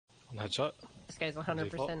Headshot. This guy's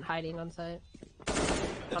 100% hiding on site.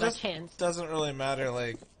 It On a chance. doesn't really matter,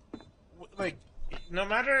 like, no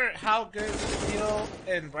matter how good Steel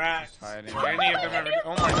and Brax or any of them ever do,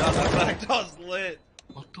 oh my god, that ragdoll's lit.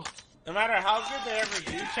 What the? No matter how good they ever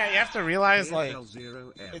do, chat, you have to realize, like,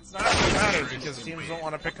 it's not gonna matter because teams don't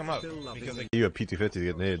want to pick them up. Because they... You have P250 to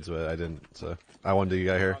get nades, but I didn't, so I wanted to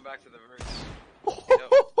get here.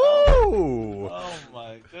 Oh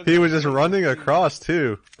my goodness. He was just running across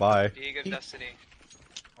too. Bye. Destiny.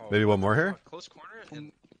 Maybe one more here? Close corner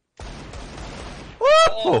and...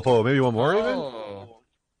 Oh, maybe one more even?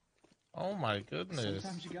 Oh my goodness.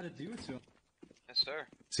 Sometimes you gotta do it to him. Yes, sir.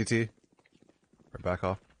 CT. Or back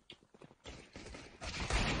off.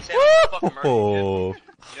 Oh!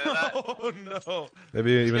 You know that? Oh no.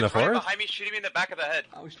 Maybe even a right fourth? behind me, shooting me in the back of the head.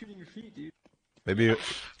 I was shooting your feet, dude. Maybe.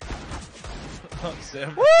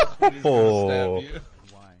 Sam. Oh.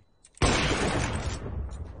 Why?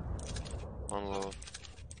 One low.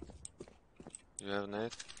 You have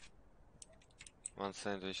nade? One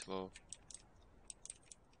sandwich low.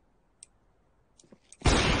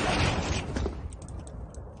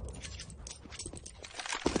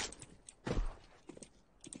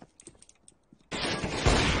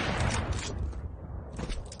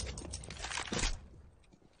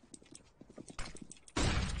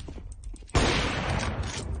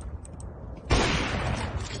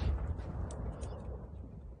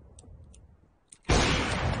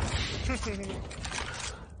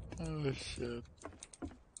 Oh shit.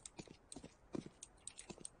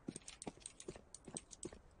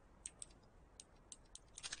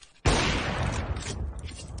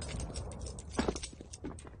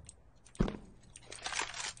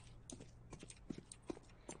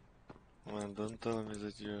 Man, don't tell me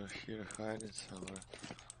that you're here hiding somewhere.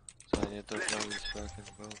 So I need to play this fucking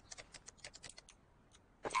boat.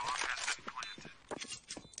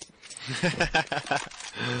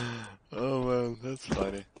 Oh man, that's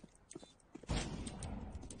funny.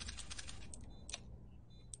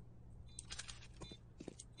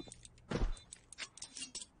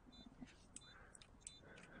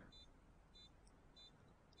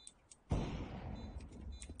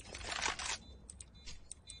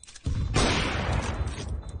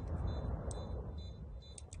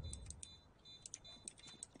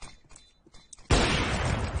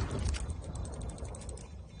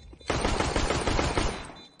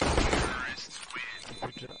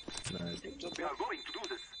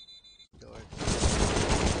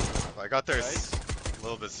 I got there a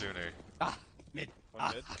little bit sooner. Ah, mid.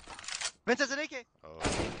 Mid? Vince has an AK! Oh.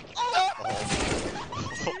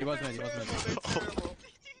 He was mid, he was mid.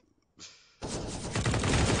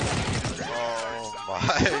 Oh my.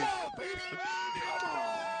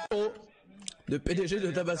 Oh, de PDG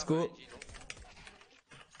de Tabasco.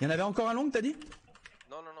 Il y en avait encore un long, t'as dit?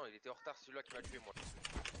 Non, non, non, il était en retard, c'est celui-là qui m'a tué, moi.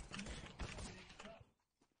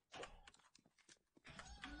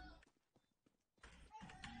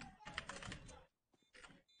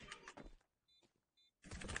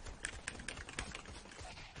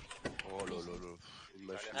 Oh là là là. Une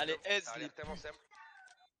machine. Allez, aise, tellement simple.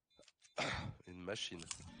 Une machine.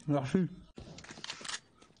 Merci.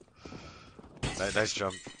 Nice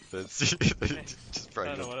jump, Vince. Just I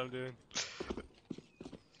don't know what I'm doing.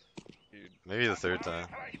 Dude, maybe the third time.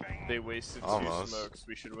 They wasted Almost. 2 smokes.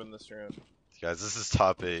 We should win this round. Guys, this is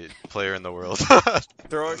top 8 player in the world.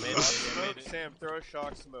 Throw a shock smoke, Sam. Throw a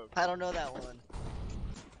shock smoke. I don't know that one.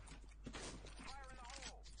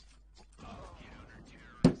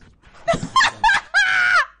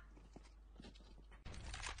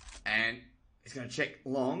 And he's going to check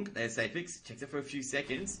long. There's Safix. Checks it for a few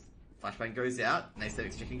seconds. Flashbang goes out. And there's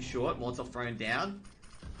Safix checking short. Molotov thrown down.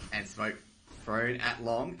 And smoke thrown at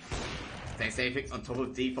long. There's Safix on top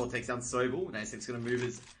of default. Takes down Sobel. Now Safix going to move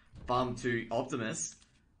his bum to Optimus.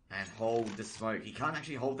 And hold the smoke. He can't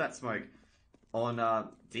actually hold that smoke on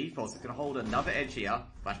default. So he's going to hold another edge here.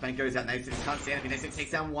 Flashbang goes out. Now Safix can't see anything. Now Safix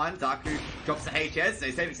takes down one. Darku drops the HS. Now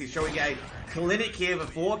Safix is showing a clinic here with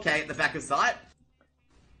 4K at the back of sight.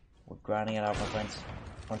 We're grinding it out, my friends.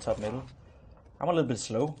 On top middle. I'm a little bit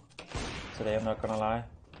slow today, I'm not gonna lie.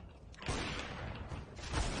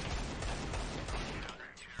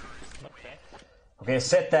 Okay,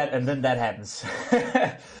 said that and then that happens.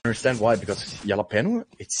 I understand why, because Jalapeno,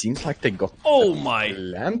 it seems like they got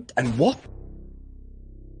land and what?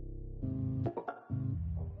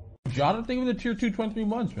 Jonathan with the tier 2 23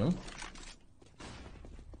 months, man.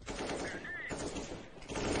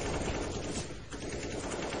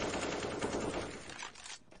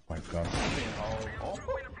 My god.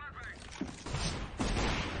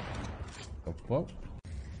 The fuck?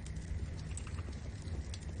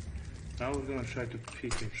 No, now we're gonna try to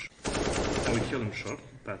pick him Now we kill him short.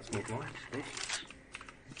 Bad smoke long,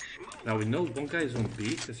 Now we know one guy is on B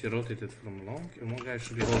because he rotated from long, and one guy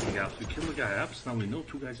should be holding out. We kill the guy up, so now we know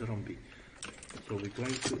 2 guys are on B. So we're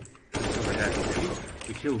going to kill the guy on B.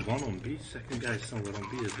 We kill one on B, second guy is somewhere on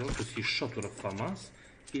B as well, because he shot with a FAMAS.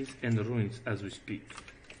 He's in the ruins as we speak.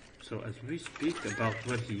 So as we speak about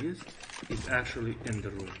where he is, he's actually in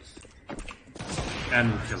the ruins.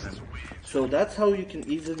 And we kill him. So that's how you can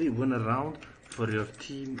easily win a round for your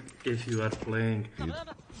team if you are playing.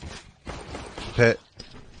 Pit.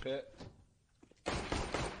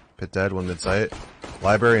 Pit dead, one mid-site.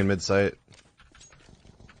 Library and mid-site.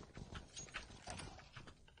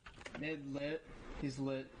 Mid lit. He's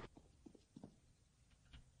lit.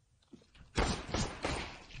 Oh,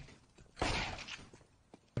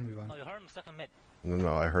 you heard him second mid.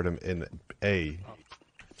 No, I heard him in A.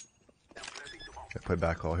 I play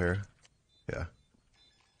back all here. Yeah.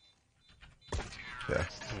 Yeah.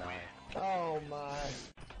 Oh my.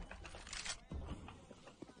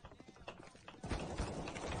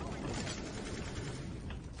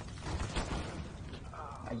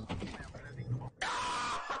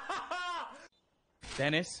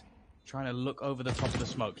 Dennis, trying to look over the top of the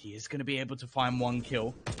smoke. He is going to be able to find 1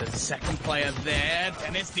 kill. There's a second player there.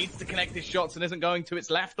 Dennis needs to connect his shots and isn't going to. It's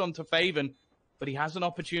left onto Faven. But he has an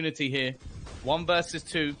opportunity here. 1 versus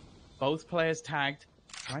 2. Both players tagged.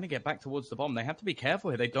 Trying to get back towards the bomb. They have to be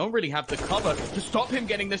careful here. They don't really have the cover to stop him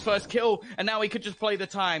getting this first kill. And now he could just play the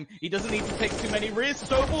time. He doesn't need to take too many risks.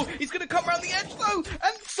 Sobel, he's going to come around the edge though.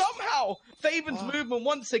 And somehow, Faven's movement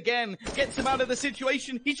once again gets him out of the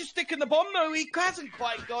situation. He's just sticking the bomb though. He hasn't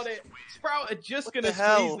quite got it. Sprout are just going to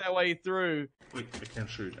squeeze their way through. Wait, I can't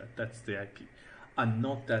show you that. That's the IP. I'm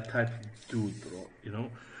not that type of dude, bro. You know?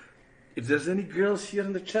 If there's any girls here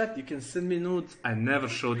in the chat, you can send me nudes. I never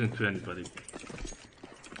showed them to anybody.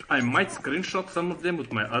 I might screenshot some of them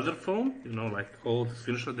with my other phone, you know, like old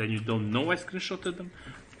screenshot, then you don't know I screenshotted them.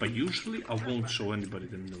 But usually I won't show anybody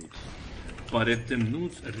them nudes. But if them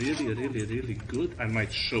nudes are really good, I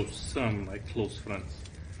might show some, like, close friends.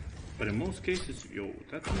 But in most cases, yo,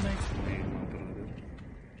 that's a nice name, my brother.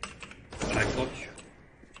 But I got you.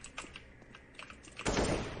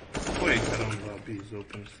 Wait, I don't know, B is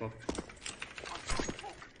open as fuck.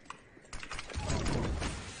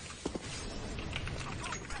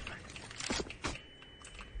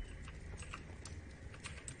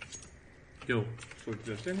 Yo, so if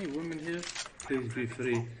there's any women here, please be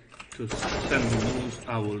free to send me news.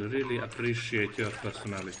 I will really appreciate your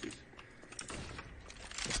personalities.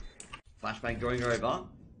 Flashbang going over.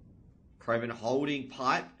 Croman holding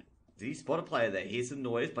pipe. Did he spot a player there? Here's some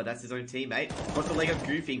noise, but that's his own teammate. Got the leg of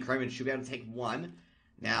Goofy, and Croman should be able to take 1.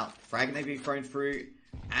 Now, frag being thrown through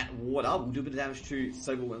at water. Will do a bit of damage to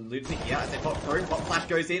Sobel and Ludwig. Yeah, as they pop through, pop flash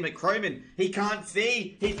goes in, but Croman, he can't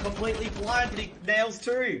see. He's completely blind, but he nails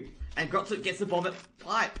 2. And Grotzik gets the bomb at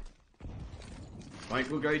pipe. Smoke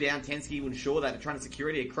will go down. Tensky will ensure that they're trying to secure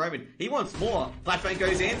it here. Croman, he wants more. Flashbang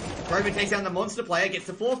goes in. Croman takes down the monster player, gets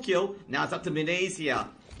the 4th kill. Now it's up to Muniz here.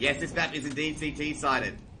 Yes, this map is indeed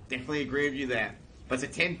CT-sided. Definitely agree with you there. But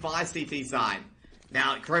it's a 10-5 CT side.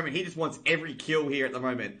 Now, Croman, he just wants every kill here at the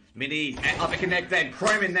moment. Muniz, and up a connect then.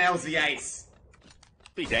 Croman nails the ace.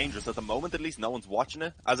 Be dangerous at the moment, at least no one's watching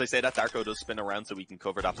it. As I say, that Darko does spin around so we can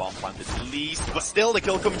cover that bomb plant at least, but still the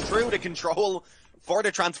kill comes through. The control for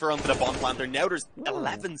the transfer onto the bomb planter. Now there's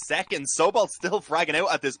 11 seconds. Sobal's still fragging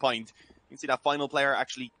out at this point. You can see that final player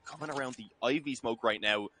actually coming around the Ivy smoke right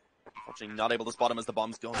now. Unfortunately not able to spot him as the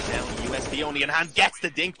bomb's going down. USB only in hand, gets the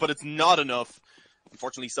dink, but it's not enough.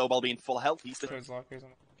 Unfortunately, Sobal being full health, he's the...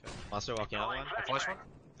 Monster walking out one. A flash one?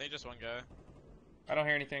 They just one guy. I don't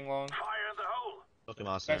hear anything long. Okay,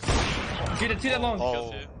 Monster. Shoot that long.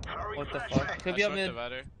 Oh. What the fuck? Could be up mid.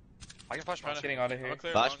 I can flash Monster. Getting out of here.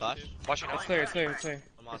 Flash. Flashing it's clear, it's clear.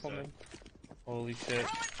 Holy shit.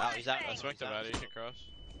 Out, he's out. I smoked the battery, you can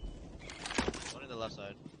cross. One in the left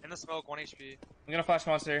side. In the smoke, 1 HP. I'm gonna flash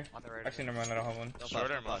Monster. Actually, never mind, I don't have one.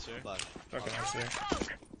 Shorter Monster. Okay, Monster.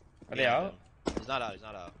 Are they out? He's not out.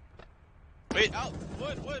 Wait, out!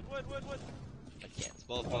 Wood! I can't.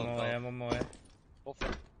 Both. I'm on my way.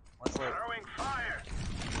 One's lit. Fire.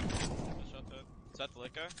 Is that the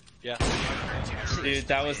lit guy? Yeah. Dude,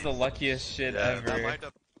 that was the luckiest shit ever.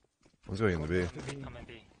 One's going in the B. Come in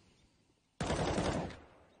B.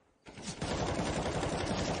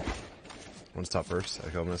 One's top first. I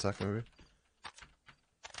kill him in a second, maybe.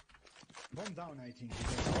 Bomb down, I think.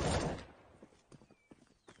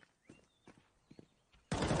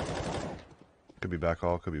 Could be back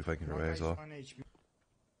hall, could be flanking from A as well.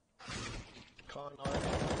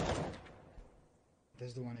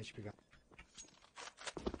 There's the 1 HP guy.